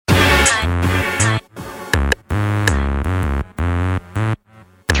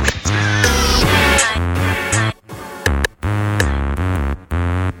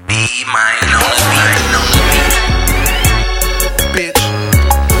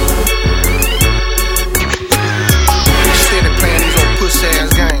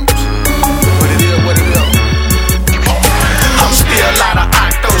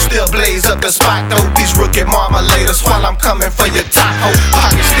the spot though. These rookie marmalators while I'm coming for your taco.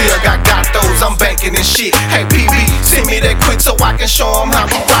 Pocket still got those, I'm banking and shit. Hey PB, send me that quick so I can show them how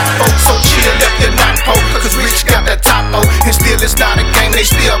we rock folks. So chill if you're not poke, cause Rich got that topo. And still it's not a game, they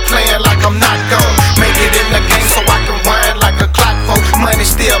still playing like I'm not gone. Make it in the game so I can whine like a clock folk. Money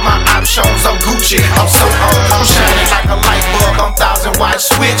still my options, I'm Gucci, I'm so on. I'm shining like a light bulb, I'm 1000-watt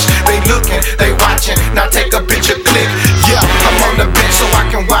switch. They looking, they watching, now take a picture, click. Yeah, I'm on the bench so I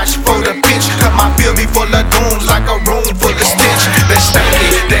can watch for the pitch. Cut my field be full of goons like a room full of stench. They stanky,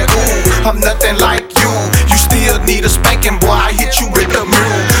 they ooh, I'm nothing like you. You still need a spanking, boy, I hit you with the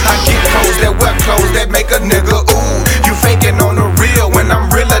mule. I get clothes that wear clothes that make a nigga ooh. You faking on the real when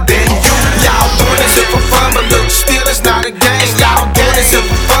I'm realer than you. Y'all doing this shit for fun, but look, still it's not a game. Y'all doing this shit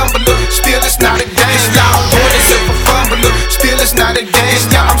for fun, but look, still it's not a game. Y'all doing this shit for fun, but look, still it's not a game.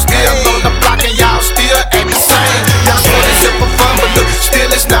 Yeah, I'm still on the block and y'all still ain't the same. Y'all doing this shit for fun, but look, still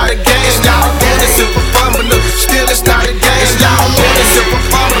it's not a game. Y'all doing this shit for fun, but look, still it's not a game. Y'all doing this shit for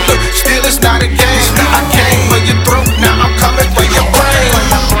fun, but look, still it's not a game. I came for your throat, now I'm coming for your brain.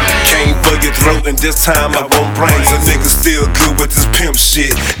 Came for your throat and this time I won't brains. A nigga still good with this pimp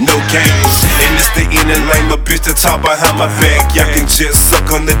shit, no games. And it's the inner lane, a bitch that talk behind my back. Y'all can just suck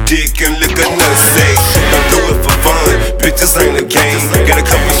on the dick and lick a nutsack. Don't do it for fun, bitches ain't a game. Got a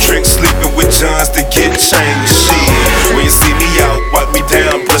couple tricks, sleeping with Johns to get changed. Shit, when you see me out, wipe me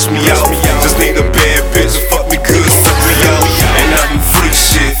down, brush me out. Just need a bad bitch, fuck me good, suck me out. And I'm free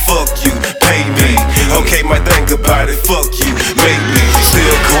shit, fuck you, pay me. Okay, might think about it, fuck you, make me.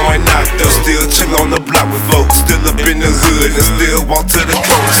 Still going out though, still chill on the block with folks. Still up in the hood and still walk to the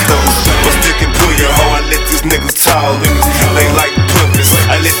corner store. But still can pull your hoe, I let these niggas talk. They like puppets,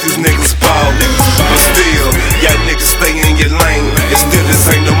 I let these niggas ball. But still, y'all niggas stay in your lane. And still this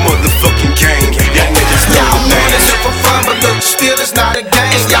ain't no motherfucking game. Y'all niggas know Y'all the doing name. this shit for fun, but look, still it's not a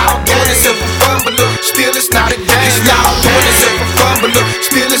game. Y'all doing this shit for fun, but look, still it's not a game. Y'all doing this shit for fun, but look,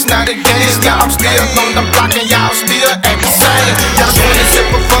 still it's not a game. Yeah, I'm still on the block and y'all still